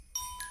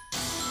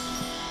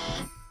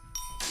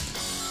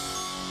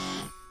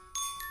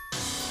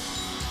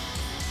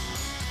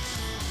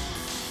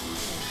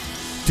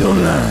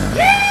Gentlemen.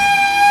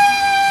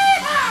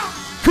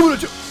 Coming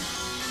at you.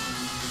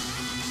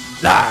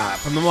 Live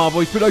from the Mall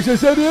Boys Production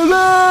Studios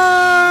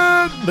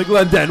in the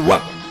Glendon.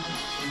 Welcome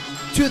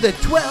to the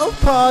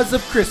 12 Paws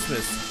of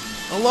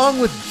Christmas, along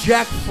with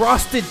Jack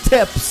Frosted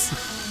Tips.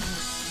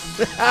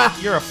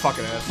 You're a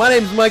fucking ass. My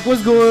name's Mike.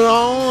 What's going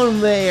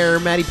on there,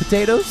 Matty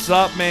Potatoes? What's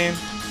up, man?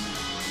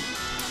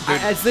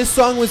 As this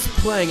song was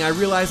playing, I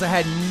realized I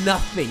had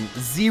nothing,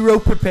 zero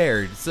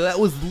prepared. So that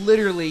was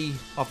literally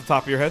Off the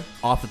top of your head?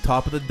 off the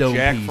top of the dome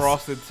Jack piece.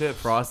 Frosted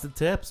Tips. Frosted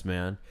Tips,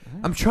 man.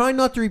 I'm trying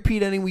not to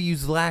repeat any we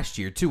used last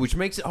year, too, which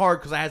makes it hard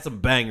because I had some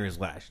bangers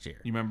last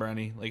year. You remember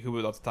any? Like, who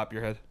was off the top of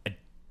your head?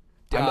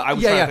 I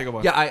was trying to think of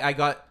one. Yeah, I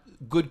got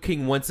Good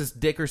King Wenceslas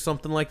Dick or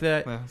something like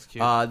that. Yeah, that's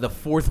cute. The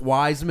Fourth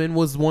Wiseman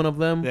was one of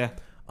them. Yeah.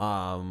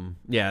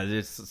 Yeah,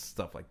 there's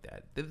stuff like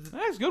that.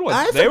 That's good ones.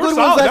 That's They some were good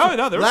solid. ones.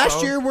 No, they were last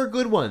solid. year were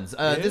good ones.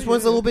 This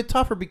one's a little bit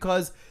tougher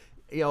because,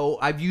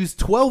 I've used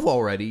 12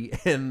 already,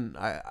 and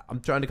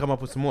I'm trying to come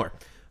up with some more.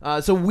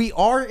 So we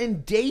are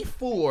in day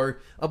 4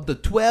 of the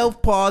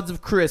 12 Pods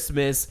of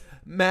Christmas.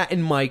 Matt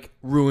and Mike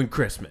ruin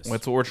Christmas.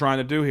 That's what we're trying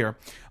to do here.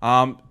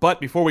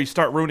 But before we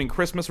start ruining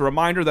Christmas, a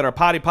reminder that our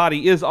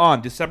Poddy is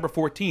on December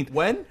 14th.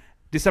 When?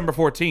 December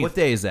 14th. What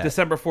day is that?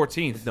 December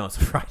 14th. No, it's a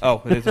Friday.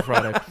 Oh, it is a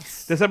Friday.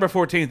 December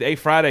 14th, a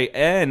Friday,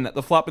 and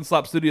the Flop and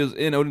Slop Studios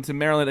in Odenton,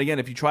 Maryland. Again,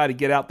 if you try to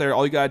get out there,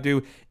 all you got to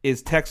do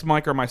is text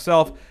Mike or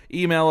myself,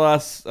 email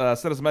us,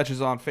 send us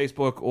messages on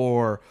Facebook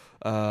or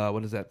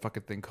what is that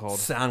fucking thing called?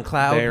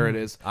 SoundCloud. There it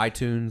is.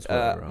 iTunes.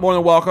 Whatever. More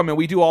than welcome. And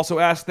we do also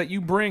ask that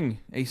you bring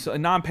a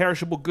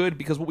non-perishable good,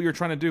 because what we are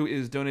trying to do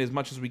is donate as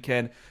much as we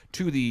can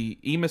to the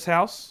Emus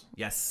House.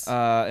 Yes.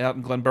 Out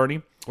in Glen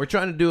Burnie. We're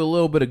trying to do a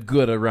little bit of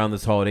good around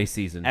this holiday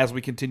season. As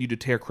we continue to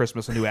tear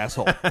Christmas a new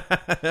asshole.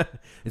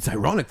 It's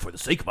ironic for the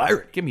sake of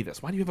irony. Give me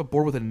this. Why do you have a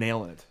board with a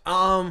nail in it?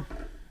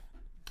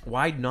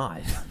 Why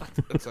not?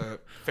 That's a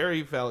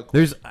very valid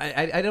question.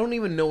 There's I don't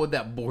even know what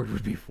that board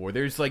would be for.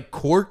 There's like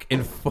cork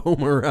and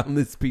foam around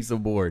this piece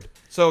of board.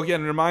 So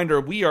again, a reminder,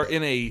 we are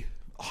in a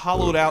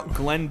hollowed out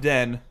Glen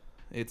Den.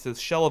 It's a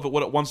shell of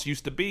what it once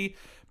used to be,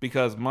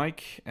 because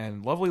Mike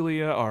and lovely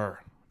Leah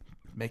are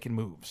making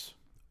moves.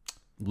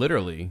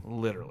 Literally.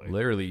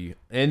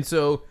 And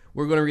so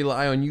we're going to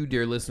rely on you,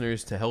 dear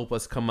listeners, to help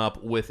us come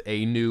up with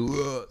a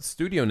new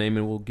studio name,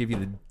 and we'll give you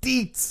the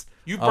deets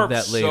You've of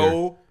burped that later.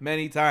 so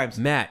many times.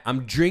 Matt,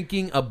 I'm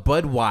drinking a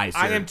Budweiser.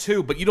 I am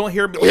too, but you don't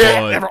hear me.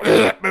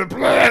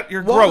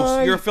 You're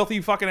gross. You're a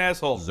filthy fucking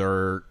asshole.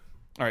 Zert.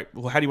 All right,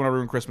 well, how do you want to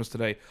ruin Christmas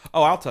today?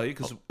 Oh, I'll tell you,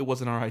 because it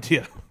wasn't our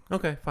idea.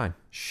 Okay, fine.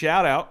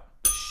 Shout out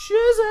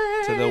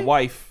Shizzy. to the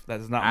wife that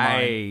is not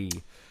mine.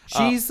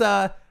 She's,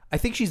 I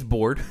think she's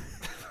bored.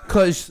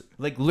 Because,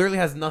 literally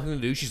has nothing to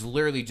do. She's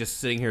literally just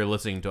sitting here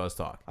listening to us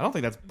talk. I don't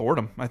think that's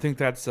boredom. I think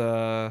that's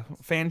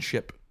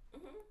fanship.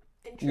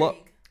 Intrigue.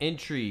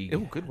 Intrigue.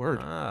 Ew, good word.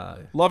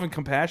 Love and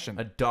compassion.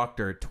 A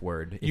doctorate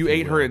word. You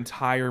ate her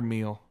entire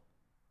meal.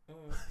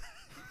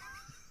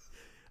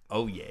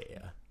 Oh,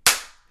 yeah.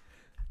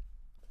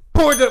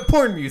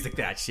 Porn music,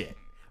 that shit.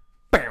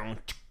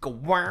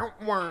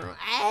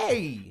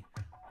 Hey!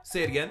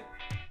 Say it again.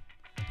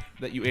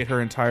 That you ate her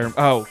entire...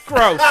 Oh,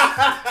 gross.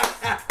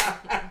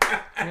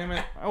 Damn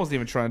it. I wasn't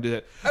even trying to do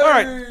that. All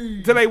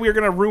right. Today we are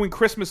going to ruin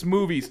Christmas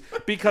movies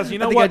because you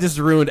know I think what? I just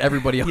ruined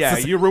everybody else's. Yeah,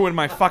 you ruined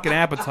my fucking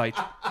appetite.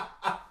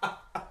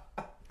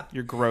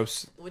 You're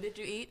gross. What did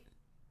you eat?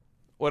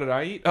 What did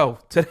I eat? Oh,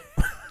 today...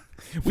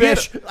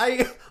 Fish.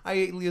 I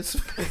ate Leah's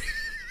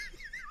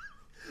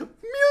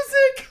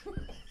music.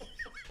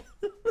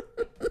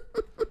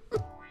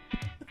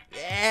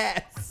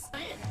 Yes. I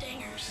had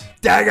dingers.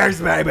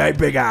 Daggers, baby,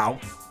 big out.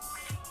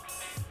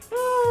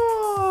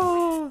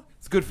 Oh.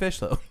 It's good fish,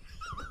 though.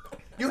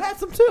 You had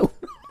some, too.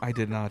 I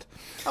did not.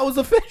 How was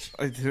the fish?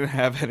 I didn't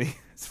have any.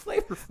 It's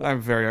flavorful.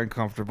 I'm very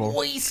uncomfortable.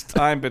 Moist.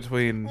 I'm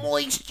between...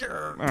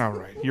 Moisture. All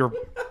right. You're...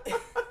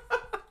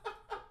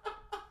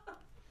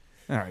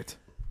 All right.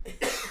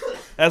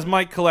 As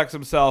Mike collects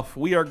himself,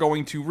 we are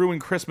going to ruin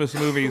Christmas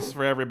movies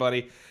for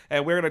everybody,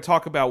 and we're going to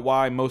talk about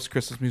why most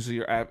Christmas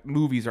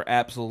movies are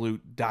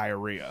absolute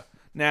diarrhea.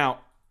 Now,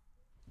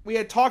 we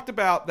had talked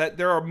about that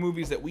there are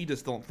movies that we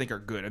just don't think are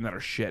good and that are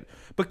shit,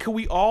 but can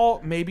we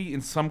all maybe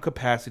in some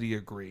capacity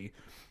agree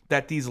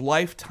that these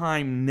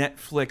Lifetime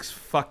Netflix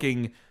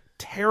fucking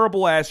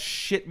terrible-ass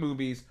shit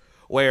movies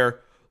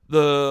where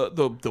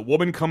the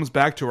woman comes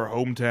back to her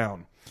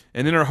hometown,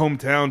 and in her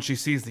hometown she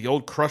sees the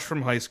old crush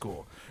from high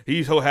school.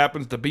 He so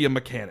happens to be a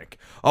mechanic.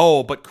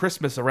 Oh, but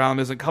Christmas around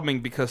isn't coming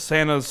because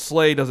Santa's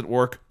sleigh doesn't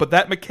work. But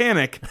that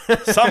mechanic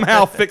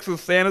somehow fixes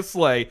Santa's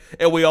sleigh,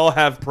 and we all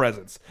have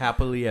presents.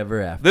 Happily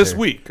ever after. This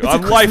week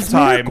on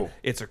Lifetime,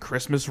 it's a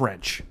Christmas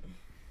wrench.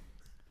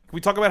 Can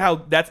we talk about how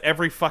that's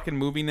every fucking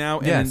movie now,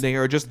 and Yes. they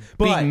are just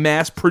being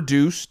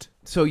mass-produced?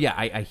 So, yeah,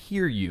 I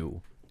hear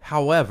you.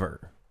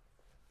 However,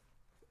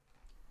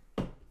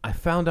 I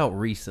found out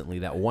recently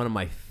that one of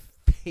my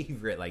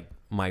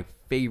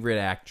favorite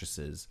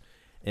actresses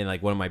and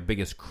one of my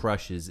biggest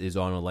crushes is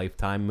on a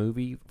Lifetime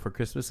movie for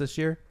Christmas this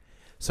year.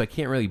 so I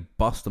can't really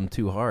bust them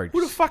too hard.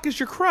 Who the fuck is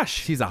your crush?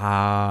 She's a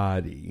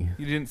hottie.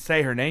 You didn't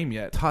say her name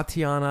yet.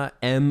 Tatiana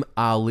M.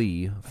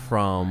 Ali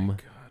from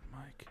God,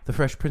 Mike. The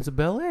Fresh Prince of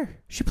Bel-Air.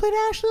 She played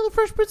Ashley in The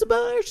Fresh Prince of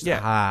Bel-Air. She's a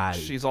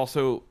hottie. She's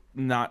also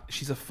not.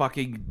 She's a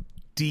fucking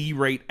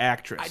D-rate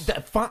actress.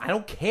 I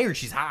don't care.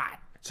 She's hot.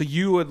 So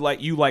you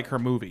like her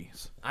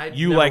movies.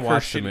 You never like her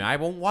watched shit. I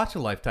won't watch a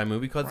Lifetime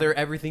movie because they're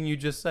everything you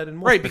just said and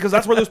more. Right, because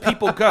that's where those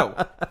people go.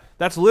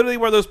 That's literally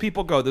where those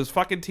people go. Those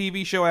fucking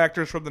TV show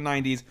actors from the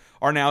 90s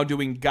are now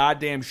doing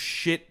goddamn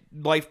shit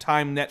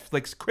Lifetime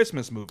Netflix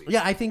Christmas movies.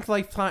 Yeah, I think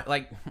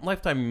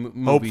Lifetime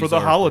movies. Hope for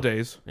the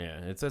holidays. Yeah,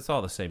 it's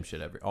all the same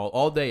shit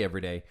all day,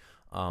 every day.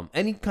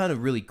 Any kind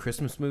of really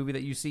Christmas movie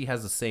that you see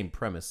has the same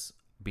premise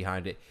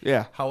behind it.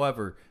 Yeah.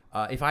 However,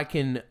 if I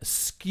can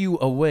skew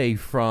away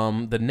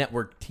from the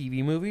network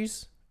TV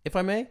movies, if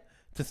I may,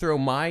 to throw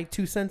my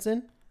 2 cents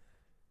in.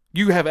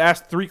 You have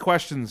asked 3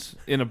 questions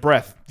in a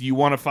breath. Do you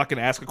want to fucking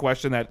ask a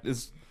question that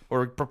is,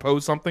 or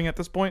propose something at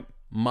this point?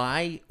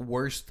 My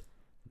worst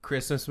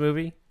Christmas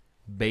movie,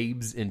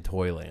 Babes in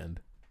Toyland.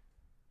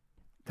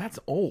 That's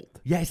old.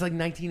 Yeah, it's like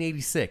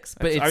 1986.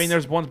 But I mean,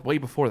 there's one way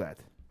before that.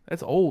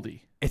 That's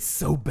oldie. It's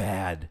so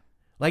bad.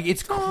 Like,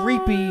 it's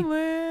creepy.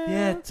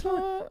 Yeah,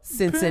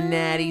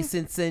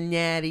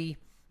 Cincinnati.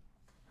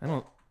 I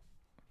don't.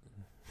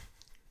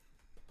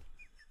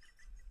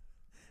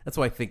 That's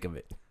why I think of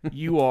it.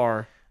 You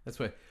are. That's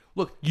why.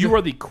 Look, You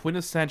are the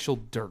quintessential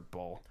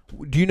dirtball.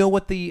 do you know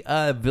what the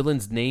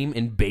villain's name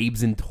in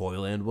Babes in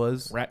Toyland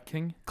was? Rat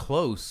King?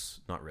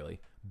 Close. Not really.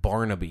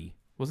 Barnaby.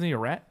 Wasn't he a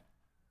rat?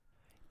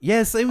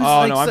 Yes, it was. Oh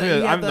like, no, I'm so-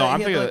 thinking. he had I'm, the- no, I'm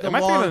he had, thinking. like, the Am I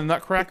thinking long- of the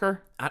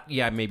Nutcracker?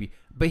 Yeah, maybe.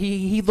 But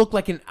he looked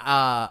like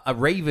a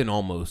raven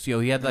almost. You know,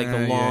 he had like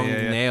the long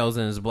nails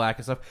and his black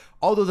and stuff.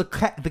 Although the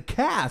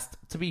cast,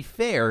 to be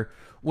fair,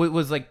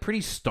 was like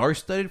pretty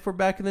star-studded for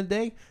back in the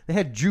day. They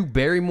had Drew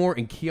Barrymore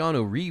and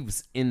Keanu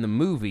Reeves in the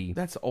movie.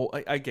 That's old.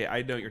 I get.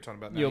 I know what you're talking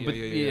about now. You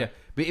know,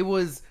 but it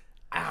was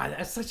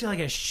that's such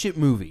a shit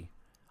movie.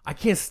 I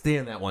can't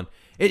stand that one.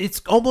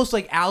 It's almost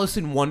like Alice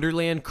in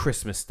Wonderland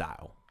Christmas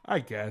style. I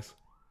guess.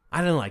 I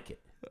didn't like it.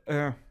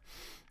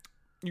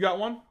 You got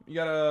one? You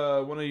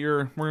got one of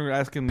your? We're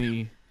asking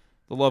the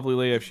lovely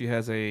lady if she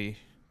has a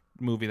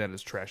movie that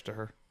is trash to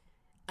her.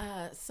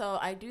 So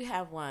I do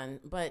have one,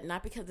 but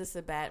not because it's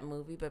a bad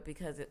movie, but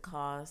because it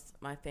caused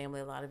my family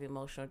a lot of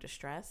emotional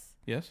distress.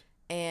 Yes.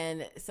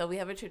 And so we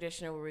have a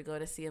tradition where we go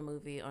to see a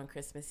movie on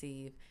Christmas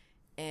Eve,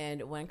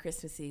 and one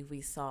Christmas Eve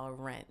we saw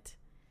Rent.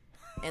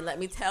 And let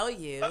me tell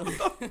you,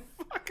 What the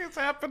fuck is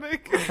happening?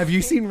 Have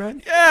you seen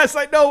Rent? Yes,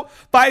 I know.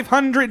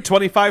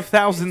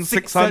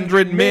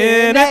 525,600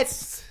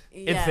 minutes.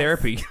 in Yes.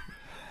 therapy.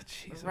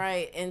 Jesus.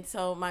 Right. And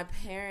so my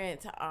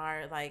parents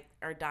are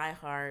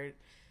diehard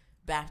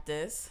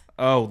Baptists.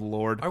 Oh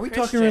Lord. Are we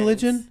Christians. talking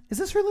religion? Is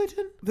this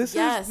religion? This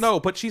Yes. is no,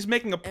 but she's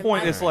making a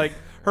point. my- It's like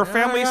her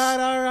family's. All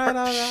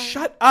right.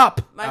 Shut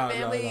up. My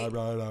family, All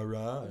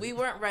right. we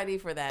weren't ready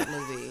for that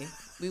movie.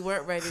 We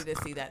weren't ready to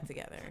see that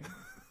together.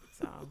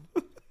 So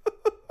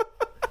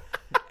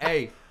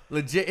Hey,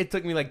 legit, it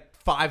took me like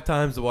 5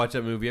 times to watch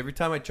that movie. Every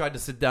time I tried to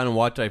sit down and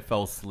watch it, I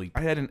fell asleep.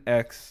 I had an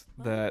ex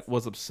that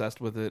was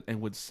obsessed with it and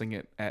would sing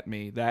it at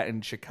me. That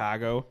in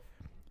Chicago.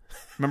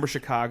 Remember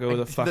Chicago?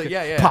 The fucking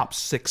yeah. pop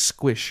six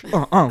squish.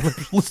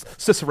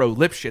 Cicero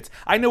lip shits.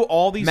 I know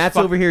all these. Matt's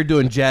over here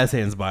doing jazz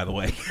hands, by the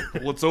way.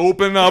 Let's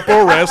open up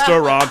a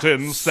restaurant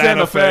in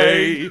Santa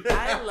Fe.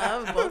 I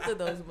love both of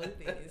those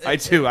movies. I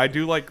do. I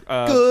do like.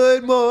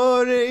 Good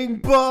morning,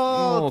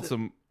 Paul. Oh,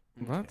 some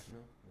what?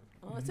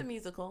 Well, it's a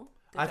musical.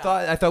 Good I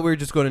job. thought we were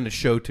just going into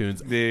show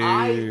tunes. Dude.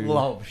 I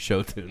love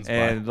show tunes.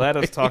 And let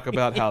us talk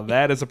about how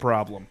that is a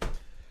problem.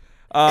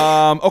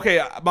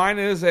 Okay, mine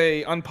is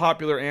a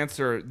unpopular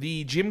answer.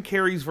 The Jim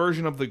Carrey's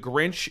version of The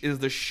Grinch is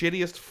the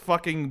shittiest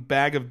fucking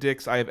bag of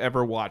dicks I have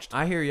ever watched.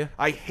 I hear you.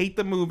 I hate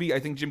the movie. I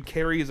think Jim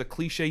Carrey is a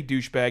cliche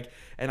douchebag,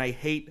 and I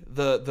hate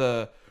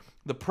the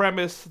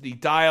premise, the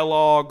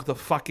dialogue, the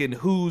fucking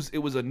who's. It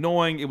was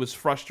annoying. It was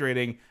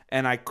frustrating,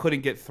 and I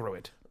couldn't get through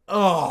it.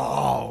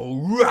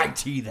 Oh,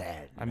 righty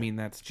then. I mean,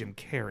 that's Jim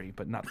Carrey,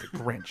 but not The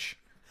Grinch.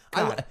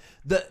 The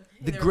They were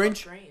both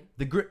Grinch. green.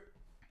 The Grinch.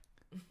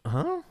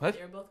 Huh? What?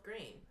 They were both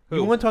green.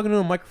 You want talking to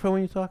a microphone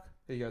when you talk?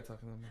 You gotta talk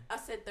to them. I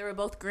said they were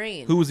both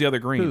green. Who was the other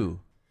green? Who?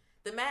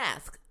 The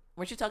Mask.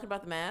 Weren't you talking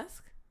about The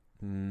Mask?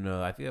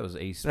 No, I think that was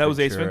Ace. That was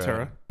Ace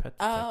Ventura. Pet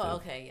Oh, Detective.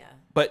 okay, yeah.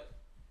 But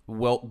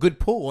Well, good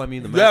pull. I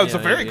mean, that was a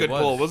very good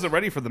pull. Wasn't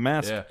ready for the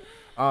mask.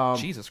 Yeah.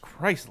 Jesus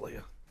Christ,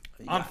 Leah.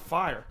 On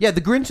fire. Yeah,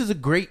 The Grinch is a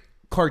great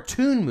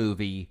cartoon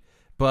movie,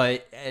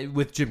 but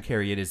with Jim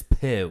Carrey, it is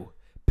poo.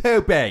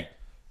 Poopy.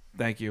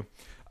 Thank you.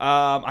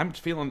 I'm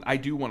feeling. I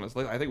do want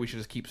to. I think we should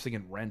just keep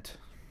singing Rent.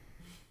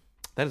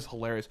 That is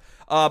hilarious.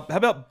 How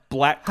about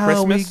Black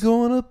Christmas? How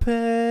we gonna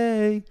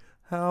pay?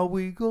 How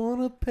we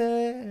gonna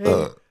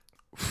pay?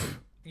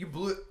 You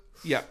blew.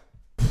 Yeah.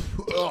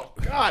 Oh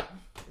God.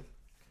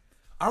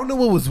 I don't know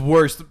what was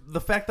worse: the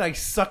fact that I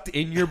sucked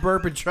in your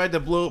burp and tried to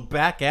blow it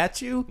back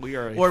at you, We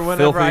are a or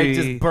whenever I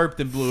filthy- just burped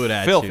and blew it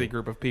at Filthy you.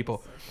 group of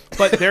people.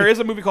 But there is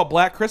a movie called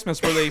Black Christmas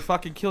where they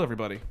fucking kill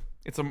everybody.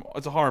 It's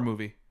a horror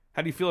movie.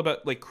 How do you feel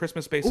about like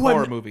Christmas-based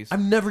horror movies?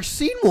 I've never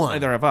seen one.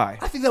 Neither have I.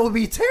 I think that would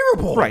be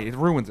terrible. Right, it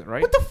ruins it,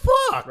 right? What the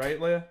fuck? Right,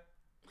 Leia?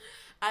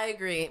 I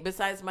agree.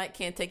 Besides, Mike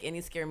can't take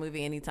any scary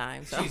movie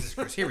anytime. So Jesus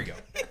Christ, here we go.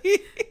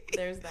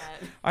 there's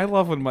that. I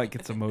love when Mike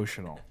gets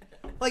emotional.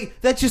 Like,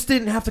 that just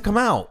didn't have to come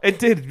out. It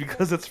did,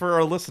 because it's for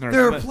our listeners.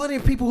 There are plenty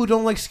of people who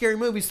don't like scary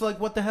movies, so like,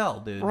 what the hell,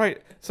 dude?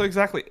 Right. So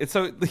exactly. It's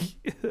so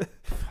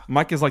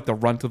Mike is like the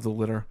runt of the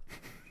litter.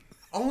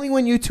 Only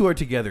when you two are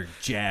together,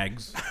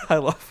 Jags. I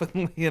love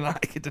when Leah and I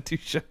get to do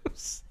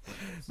shows.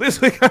 This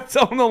week on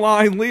On the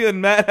Line, Leah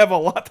and Matt have a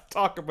lot to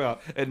talk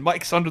about, and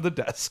Mike's under the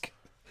desk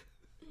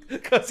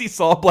because he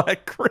saw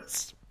Black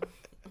Christmas.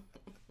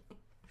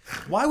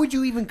 Why would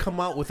you even come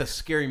out with a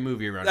scary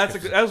movie around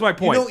Christmas? That was my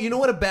point. You know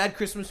what a bad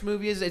Christmas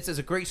movie is? It's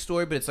a great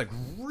story, but it's like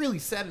really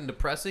sad and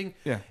depressing.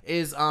 Yeah.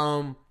 Is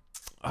oh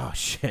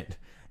shit.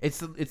 It's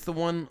the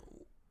one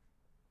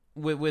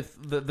with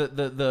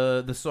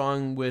the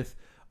song with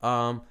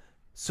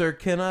Sir,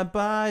 can I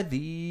buy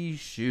these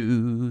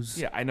shoes?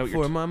 Yeah, I know what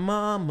for my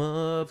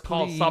mama. It's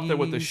called Stop There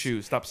with the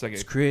Shoes. Stop singing.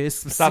 It's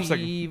Christmas Stop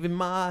singing. Eve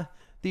and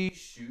these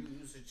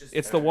shoes.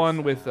 It's the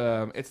one with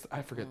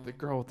I forget the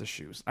girl with the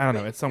shoes. I don't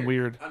know. It's some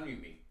weird.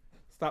 Unmute me.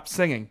 Stop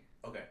singing.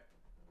 Okay.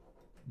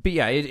 But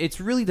yeah, it's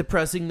really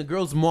depressing. The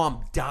girl's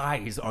mom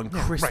dies on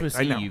Christmas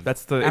right, I know. Eve.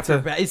 That's the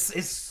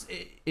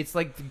it's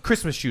like the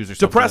Christmas shoes or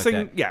something. Depressing.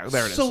 Like that. Yeah,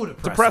 there it is. So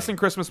depressing. Depressing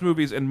Christmas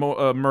movies and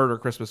murder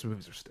Christmas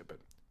movies are stupid.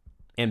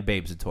 And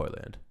Babes in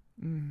Toyland.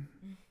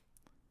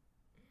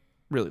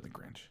 Really, the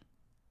Grinch.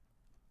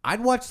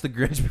 I'd watch The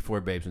Grinch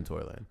before Babes in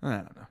Toyland. I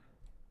don't know.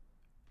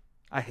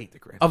 I hate the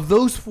Grinch. Of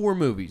those four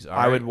movies,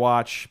 I would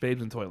watch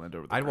Babes in Toyland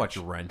over the I'd Grinch. watch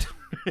Rent.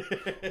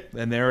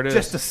 And there it is.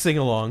 Just to sing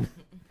along.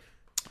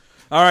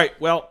 All right.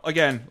 Well,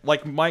 again,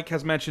 like Mike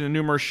has mentioned in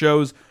numerous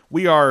shows,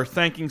 we are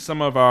thanking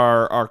some of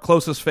our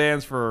closest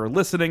fans for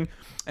listening,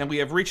 and we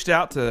have reached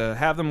out to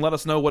have them let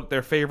us know what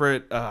their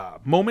favorite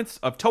moments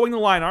of towing the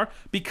line are,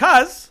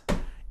 because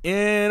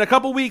in a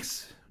couple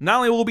weeks, not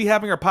only will we be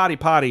having our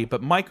potty,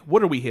 but Mike,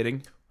 what are we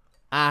hitting?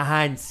 A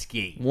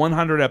Hansky.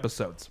 100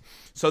 episodes.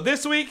 So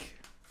this week,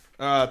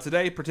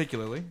 today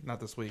particularly, not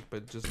this week,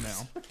 but just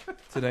now,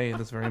 today in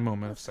this very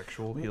moment of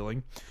sexual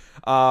healing,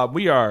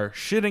 we are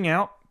shitting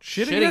out.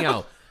 Shitting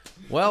out.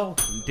 Well,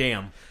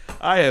 damn.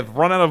 I have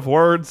run out of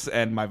words,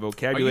 and my Are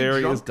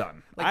vocabulary you is drunk?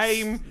 done.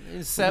 Like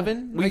I'm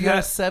 7. we We got got-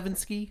 a 7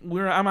 ski.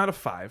 I'm out of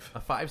 5. A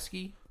 5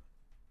 ski.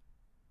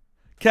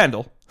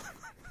 Kendall.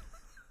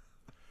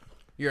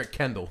 You're at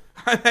Kendall.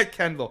 I'm at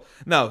Kendall.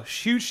 No,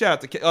 huge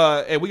shout out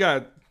to and we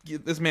gotta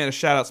give this man a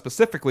shout out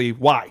specifically.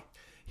 Why?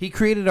 He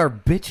created our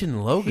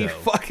bitchin' logo. He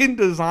fucking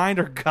designed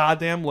our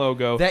goddamn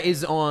logo. That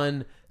is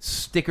on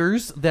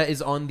stickers. That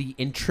is on the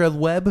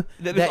intraweb.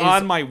 that is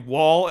on my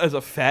wall as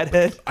a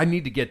fathead. I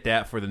need to get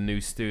that for the new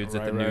studs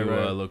at the new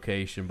right.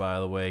 location, by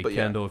the way. But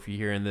yeah. Kendall, if you're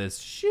hearing this,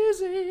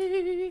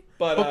 shizzy.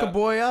 But, hook a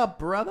boy up,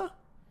 brother.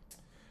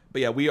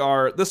 But yeah, we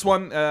are. This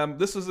one,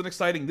 this is an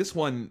exciting. This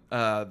one,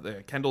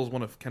 Kendall's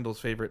one of Kendall's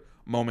favorite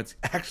moments.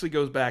 Actually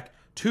goes back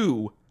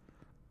to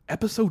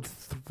episode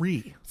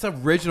 3. It's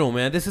original,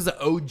 man. This is an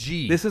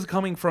OG. This is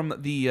coming from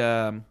the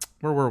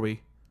where were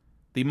we?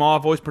 The Maw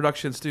Voice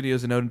Production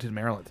Studios in Odenton,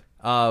 Maryland.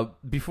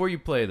 Before you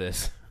play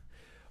this,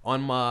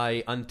 on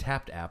my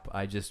Untapped app,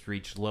 I just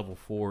reached level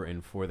 4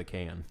 in For the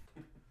Can.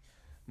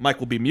 Mike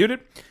will be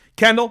muted.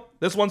 Kendall,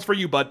 this one's for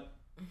you, bud.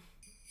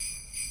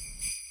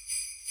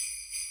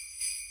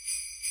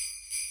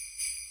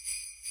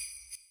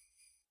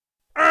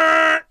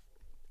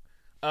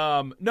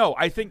 No,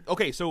 I think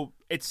so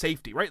it's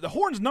safety, right? The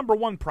horn's number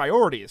one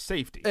priority is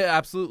safety. It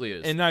absolutely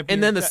is. And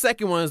then the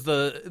second one is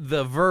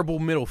the verbal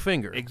middle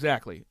finger.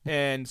 Exactly.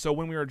 And so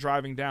when we were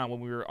driving down,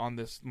 when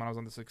I was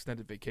on this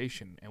extended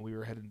vacation and we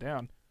were heading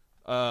down,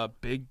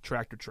 big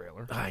tractor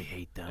trailer. I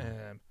hate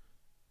them.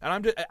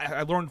 And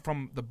I learned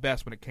from the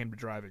best when it came to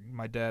driving.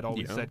 My dad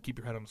always said, keep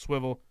your head on a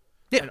swivel.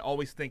 Yeah. And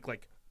always think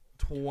like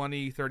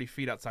 20, 30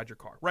 feet outside your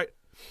car. Right.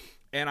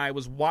 And I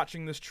was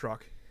watching this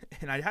truck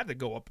and I had to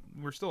go up.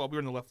 We were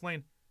in the left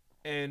lane.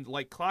 And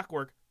like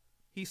clockwork,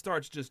 he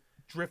starts just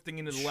drifting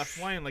into the left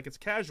lane like it's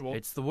casual.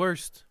 It's the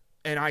worst.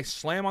 And I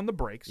slam on the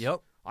brakes.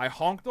 Yep. I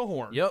honk the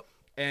horn. Yep.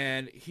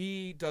 And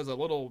he does a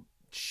little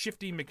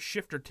shifty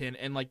McShifterton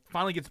and like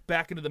finally gets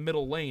back into the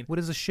middle lane. What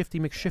is a shifty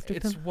McShifterton?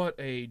 It's what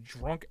a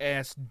drunk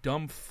ass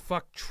dumb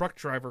fuck truck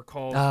driver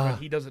calls when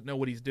he doesn't know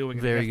what he's doing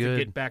and very he has good.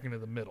 to get back into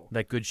the middle.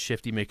 That good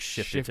shifty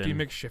McShifterton. Shifty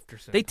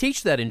McShifterson. They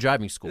teach that in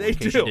driving school. They in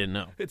case do. you didn't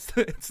know. It's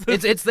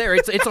there.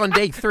 It's on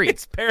day 3.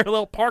 It's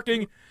parallel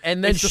parking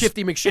and then it's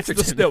shifty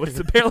McShifterton. It's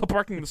the parallel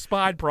parking, the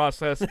SPIDE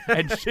process,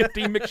 and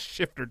shifty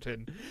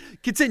McShifterton.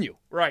 Continue.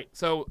 Right.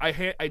 So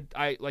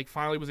I like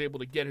finally was able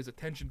to get his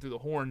attention through the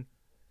horn,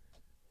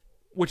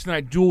 which then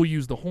I dual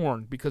used the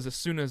horn because as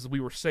soon as we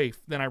were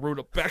safe, then I wrote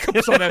up back up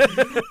on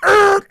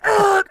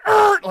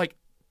that like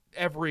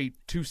every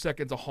 2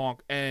 seconds a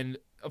honk, and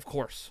of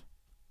course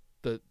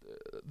the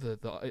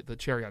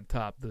cherry on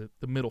top,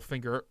 the middle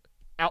finger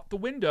out the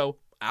window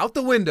Out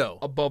the window.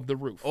 above the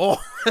roof.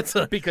 Oh, that's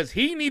because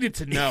he needed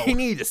to know. He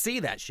needed to see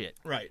that shit.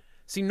 Right.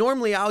 See,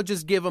 normally I'll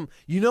just give them.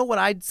 You know what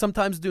I'd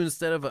sometimes do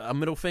instead of a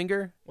middle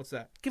finger? What's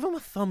that? Give them a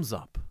thumbs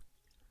up.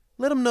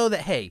 Let them know that,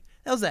 hey,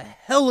 that was a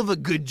hell of a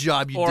good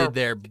job you did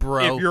there,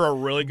 bro. If you're a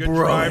really good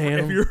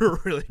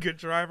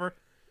driver,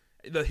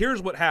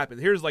 here's what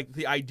happens. Here's like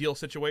the ideal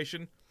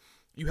situation.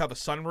 You have a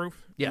sunroof.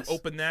 Yes. You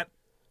open that.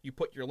 You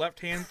put your left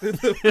hand through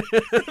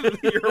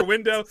your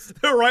window,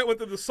 the right one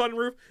through the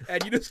sunroof,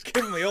 and you just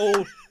give them the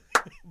old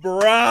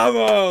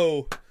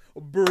bravo.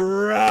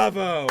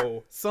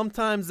 Bravo.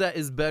 Sometimes that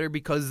is better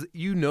because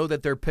you know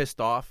that they're pissed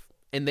off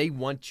and they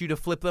want you to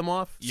flip them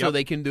off so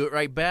they can do it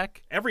right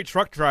back. Every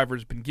truck driver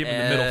has been given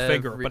the middle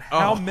finger, but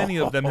how many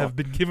of them have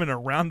been given a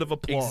round of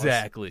applause?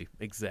 Exactly.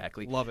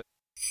 Love it.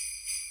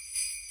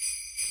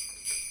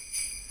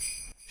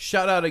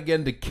 Shout out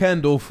again to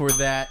Kendall for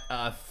that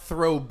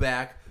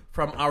throwback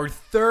from our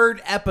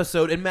 3rd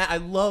episode. And Matt, I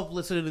love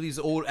listening to these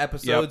old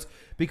episodes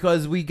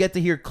because we get to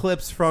hear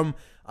clips from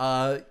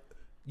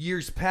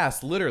years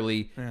past,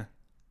 literally. Yeah.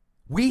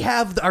 We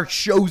have our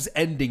show's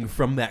ending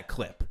from that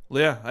clip.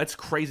 Yeah, that's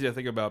crazy to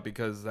think about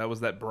because that was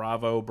that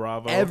bravo.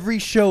 Every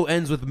show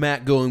ends with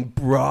Matt going,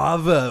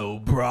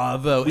 bravo.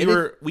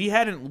 We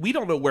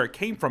don't know where it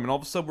came from, and all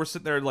of a sudden we're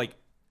sitting there like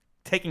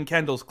taking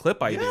Kendall's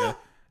clip idea,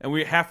 and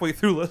we're halfway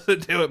through listening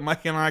to it.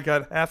 Mike and I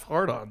got half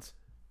hard-ons.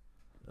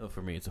 Oh,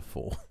 for me, it's a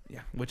full.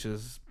 Yeah, which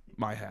is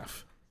my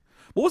half.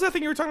 What was that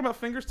thing you were talking about,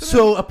 fingers today?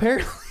 So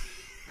apparently,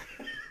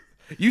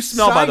 you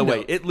smell. By the way,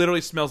 note. it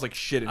literally smells like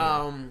shit in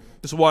here.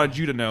 Just wanted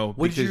you to know.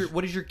 What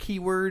is your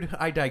keyword?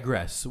 I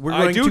digress. We're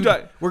I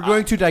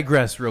going to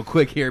digress real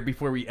quick here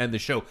before we end the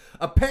show.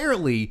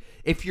 Apparently,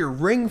 if your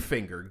ring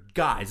finger,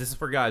 guys, this is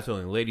for guys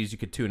only. Ladies, you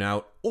could tune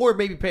out or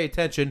maybe pay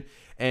attention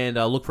and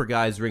look for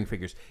guys' ring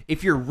fingers.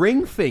 If your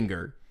ring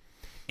finger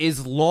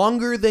is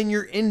longer than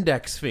your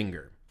index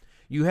finger,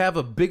 you have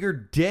a bigger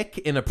dick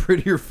and a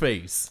prettier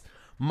face.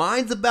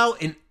 Mine's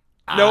about an.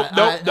 No,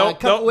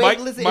 Mike,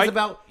 listen, Mike, it's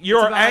about.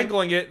 You're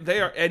angling it.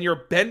 And you're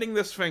bending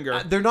this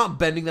finger. They're not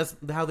bending. That's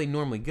how they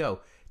normally go.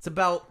 It's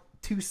about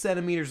 2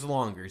 centimeters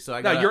longer. So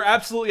you're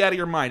absolutely out of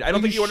your mind. I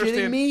don't think you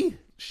understand. Me?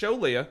 Show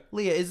Leah.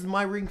 Leah, is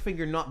my ring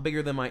finger not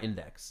bigger than my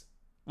index?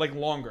 Like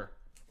longer.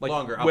 Like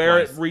longer. Where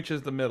up it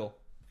reaches the middle.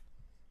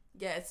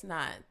 Yeah, it's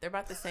not. They're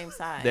about the same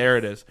size. There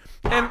it is.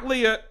 And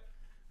Leah,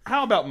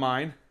 how about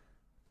mine?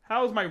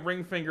 How is my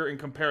ring finger in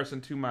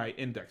comparison to my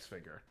index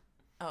finger?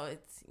 Oh,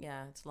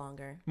 it's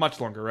longer. Much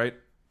longer, right?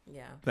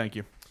 Yeah. Thank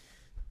you.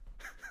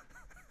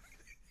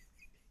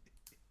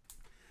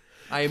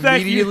 I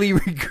immediately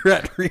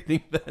regret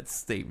reading that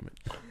statement.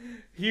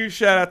 Huge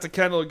shout out to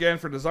Kendall again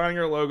for designing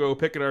our logo,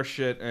 picking our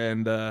shit,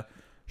 and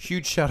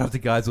huge shout out to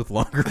guys with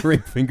longer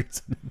ring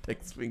fingers and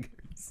index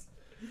fingers.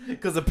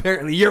 Because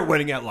apparently you're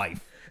winning at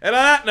life. And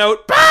on that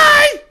note,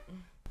 bye!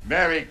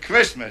 Merry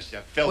Christmas, you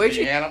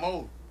filthy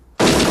animal.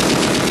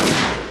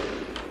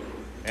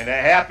 And a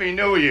Happy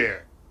New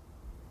Year.